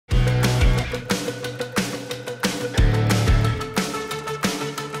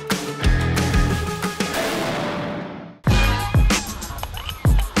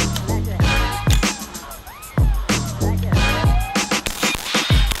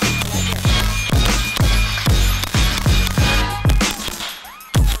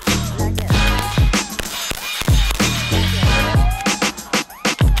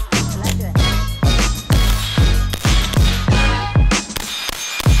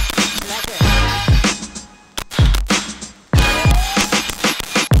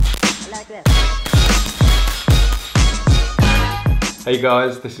Hey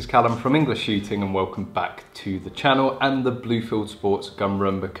guys, this is Callum from EnglishShooting and welcome back to the channel and the Bluefield Sports gun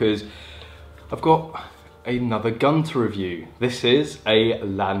room because I've got another gun to review. This is a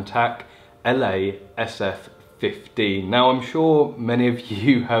Lantac LA-SF15. Now I'm sure many of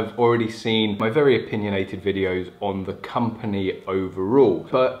you have already seen my very opinionated videos on the company overall,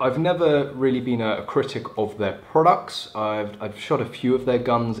 but I've never really been a critic of their products. I've shot a few of their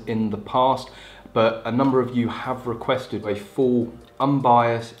guns in the past, but a number of you have requested a full,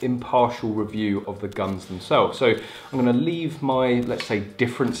 unbiased, impartial review of the guns themselves. So I'm going to leave my, let's say,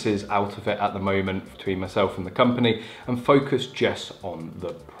 differences out of it at the moment between myself and the company and focus just on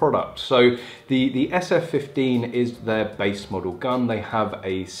the product. So the SF15 is their base model gun. They have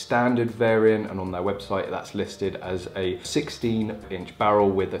a standard variant, and on their website that's listed as a 16-inch barrel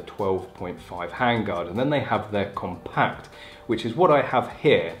with a 12.5 handguard. And then they have their compact, which is what I have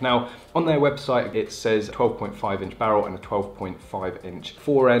here. Now, on their website, it says 12.5-inch barrel and a 12.5-inch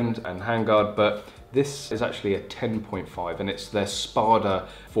forend and handguard, but this is actually a 10.5, and it's their Spada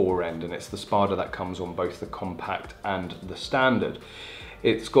forend, and it's the Spada that comes on both the compact and the standard.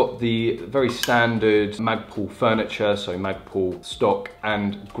 It's got the very standard Magpul furniture, so Magpul stock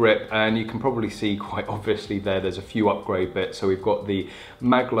and grip, and you can probably see quite obviously there's a few upgrade bits. So we've got the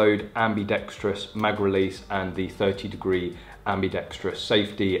Magload ambidextrous mag release and the 30-degree ambidextrous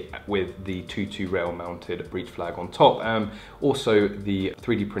safety with the 2.2 rail mounted breech flag on top, also the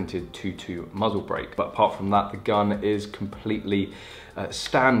 3D printed 2.2 muzzle brake. But apart from that, the gun is completely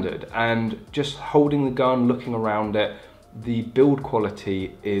standard, and just holding the gun, looking around it, the build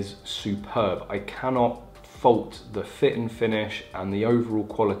quality is superb. I cannot fault the fit and finish and the overall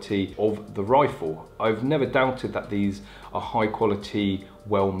quality of the rifle. I've never doubted that these are high quality,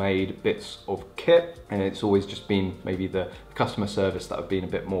 well-made bits of kit, and it's always just been maybe the customer service that I've been a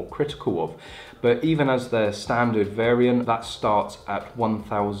bit more critical of. But even as their standard variant, that starts at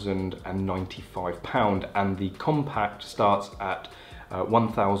 £1,095, and the compact starts at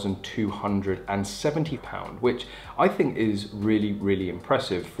 £1,270, which I think is really, really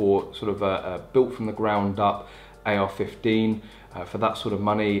impressive for sort of a built from the ground up AR-15. For that sort of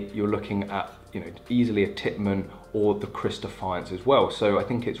money, you're looking at, you know, easily a Tippmann or the Chris Defiance as well. So I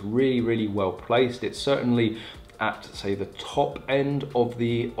think it's really, really well placed. It's certainly at, say, the top end of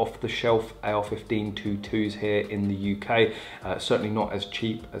the off-the-shelf AR-15 2.2s here in the UK. Certainly not as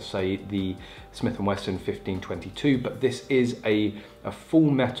cheap as, say, the Smith & Wesson 1522, but this is a full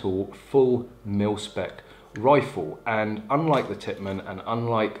metal, full mil-spec rifle. And unlike the Tippmann and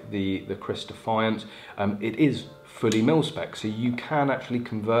unlike the Chris Defiance, it is fully mil-spec, so you can actually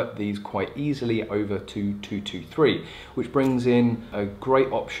convert these quite easily over to 223, which brings in a great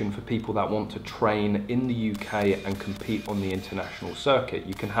option for people that want to train in the UK and compete on the international circuit.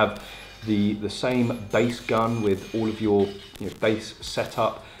 You can have the same base gun with all of your base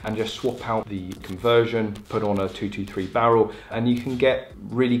setup and just swap out the conversion, put on a 223 barrel, and you can get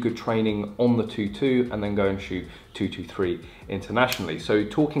really good training on the 2.2 and then go and shoot 223 internationally. So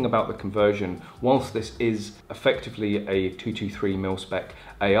talking about the conversion, whilst this is effectively a 223 mil-spec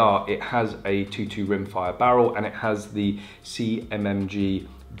AR, it has a 2.2 rimfire barrel and it has the CMMG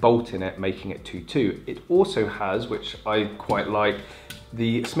bolt in it, making it 2.2. It also has, which I quite like,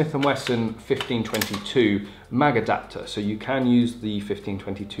 the Smith & Wesson 1522 mag adapter, so you can use the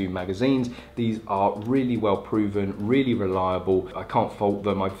 1522 magazines. These are really well proven, really reliable. I can't fault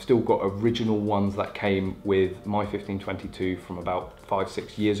them. I've still got original ones that came with my 1522 from about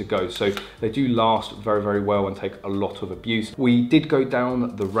 5-6 years ago, so they do last very, very well and take a lot of abuse. We did go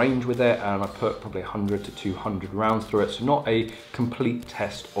down the range with it, and I put probably 100 to 200 rounds through it, so not a complete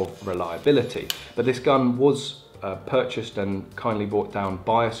test of reliability. But this gun was purchased and kindly brought down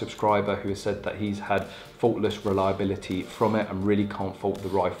by a subscriber who has said that he's had faultless reliability from it and really can't fault the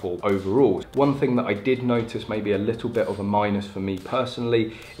rifle overall. One thing that I did notice, maybe a little bit of a minus for me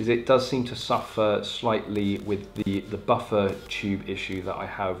personally, is it does seem to suffer slightly with the buffer tube issue that I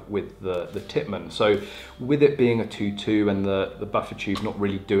have with the Tippmann. So with it being a 2.2 and the buffer tube not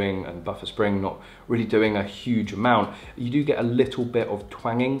really doing, and buffer spring not really doing a huge amount, you do get a little bit of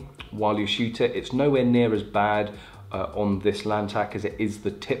twanging while you shoot it. It's nowhere near as bad on this Lantac as it is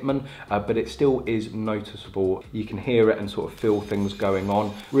the Tippmann, but it still is noticeable. You can hear it and sort of feel things going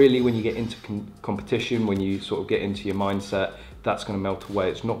on. Really, when you get into competition, when you sort of get into your mindset, that's going to melt away.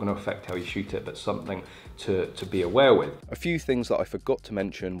 It's not going to affect how you shoot it, but something to be aware with. A few things that I forgot to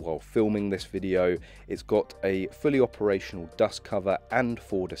mention while filming this video: it's got a fully operational dust cover and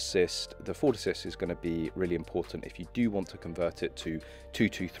forward assist. The forward assist is going to be really important if you do want to convert it to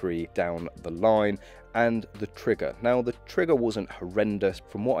 223 down the line, and the trigger. Now, the trigger wasn't horrendous.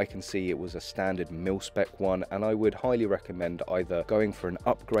 From what I can see, it was a standard mil-spec one, and I would highly recommend either going for an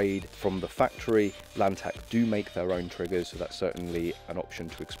upgrade from the factory. Lantac do make their own triggers, so that's certainly an option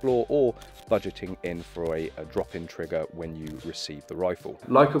to explore, or budgeting in for a drop-in trigger when you receive the rifle.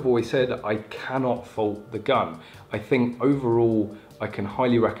 Like I've always said, I cannot fault the gun. I think overall, I can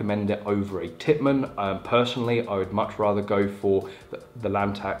highly recommend it over a Tippmann. Personally, I would much rather go for the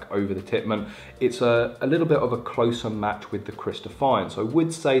Lantac over the Tippmann. It's a little bit of a closer match with the Chris Defiance. I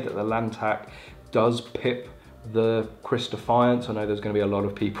would say that the Lantac does pip the Chris Defiance. I know there's going to be a lot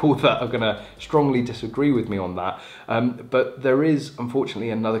of people that are going to strongly disagree with me on that, but there is unfortunately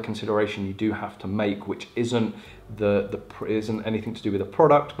another consideration you do have to make, which isn't isn't anything to do with the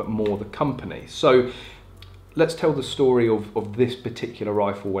product, but more the company. So let's tell the story of this particular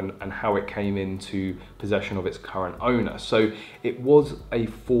rifle and how it came into possession of its current owner. So it was a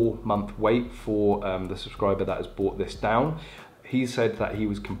 4-month wait for the subscriber that has bought this down. He said that he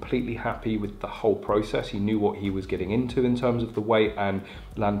was completely happy with the whole process. He knew what he was getting into in terms of the weight, and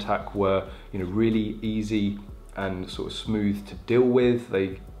Lantac were, you know, really easy and sort of smooth to deal with.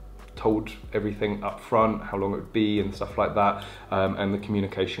 They told everything up front, how long it would be and stuff like that, and the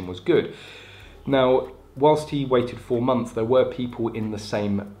communication was good. Now, whilst he waited 4 months, there were people in the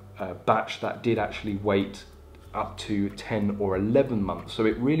same batch that did actually wait up to 10 or 11 months. So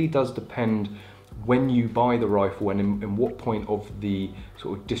it really does depend when you buy the rifle and in what point of the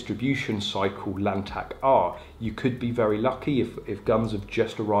sort of distribution cycle Lantac are. You could be very lucky if guns have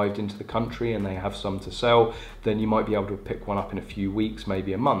just arrived into the country and they have some to sell, then you might be able to pick one up in a few weeks,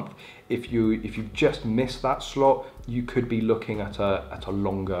 maybe a month. If you just miss that slot, you could be looking at a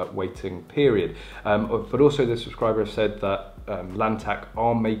longer waiting period. But also the subscriber has said that Lantac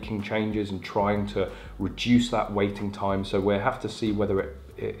are making changes and trying to reduce that waiting time, so we'll have to see whether it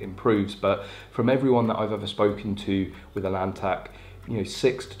improves. But from everyone that I've ever spoken to with a Lantac, you know,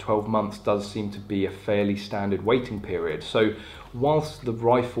 6 to 12 months does seem to be a fairly standard waiting period. So whilst the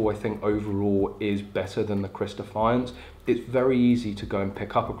rifle I think overall is better than the Chris Defiance, it's very easy to go and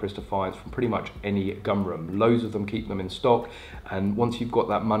pick up a Chris Defiance from pretty much any gun room. Loads of them keep them in stock, and once you've got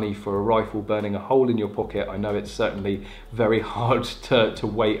that money for a rifle burning a hole in your pocket, I know it's certainly very hard to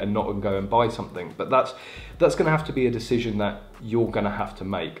wait and not go and buy something. But that's going to have to be a decision that you're going to have to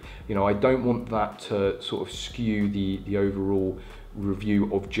make. You know, I don't want that to sort of skew the overall review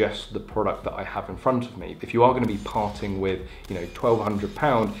of just the product that I have in front of me. If you are going to be parting with, you know,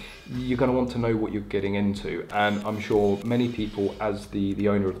 £1,200, you're going to want to know what you're getting into, and I'm sure many people, as the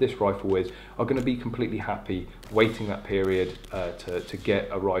owner of this rifle is, are going to be completely happy waiting that period to get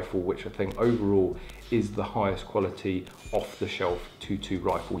a rifle which I think overall is the highest quality off-the-shelf 2.2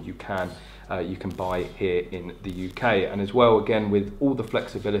 rifle you can buy here in the UK. And as well, again, with all the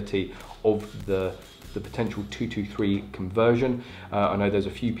flexibility of the potential 223 conversion. I know there's a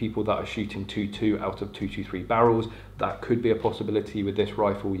few people that are shooting 2.2 out of 223 barrels. That could be a possibility with this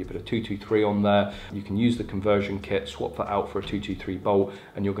rifle. You put a 223 on there, you can use the conversion kit, swap that out for a 223 bolt,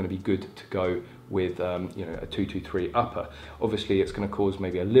 and you're going to be good to go with you know, a 223 upper. Obviously it's going to cause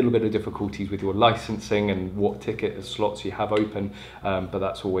maybe a little bit of difficulties with your licensing and what ticket slots you have open, but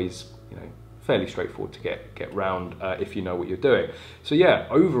that's always, you know, fairly straightforward to get round if you know what you're doing. So yeah,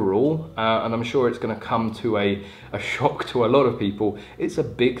 overall, and I'm sure it's going to come to a shock to a lot of people, it's a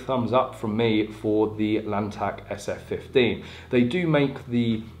big thumbs up from me for the Lantac SF15. They do make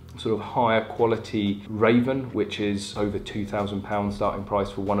the sort of higher quality Raven, which is over £2,000 starting price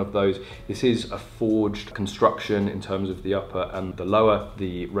for one of those. This is a forged construction in terms of the upper and the lower.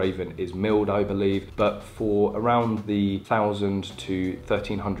 The Raven is milled, I believe, but for around the £1,000 to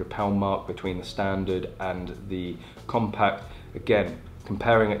 £1,300 mark between the standard and the compact, again,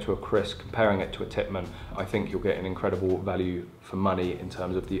 comparing it to a Chris, comparing it to a Tippmann, I think you'll get an incredible value for money in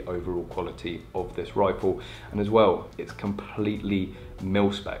terms of the overall quality of this rifle. And as well, it's completely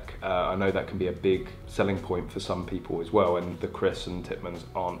mil-spec. I know that can be a big selling point for some people as well, and the Chris and Tippmanns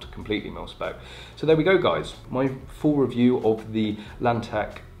aren't completely mil-spec. So there we go, guys. My full review of the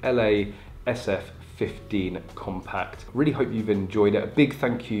Lantac LA-SF15 compact. Really hope you've enjoyed it. A big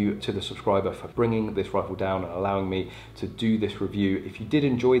thank you to the subscriber for bringing this rifle down and allowing me to do this review. If you did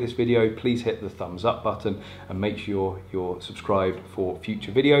enjoy this video, please hit the thumbs up button and make sure you're subscribed for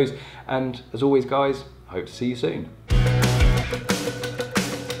future videos. And as always, guys, I hope to see you soon.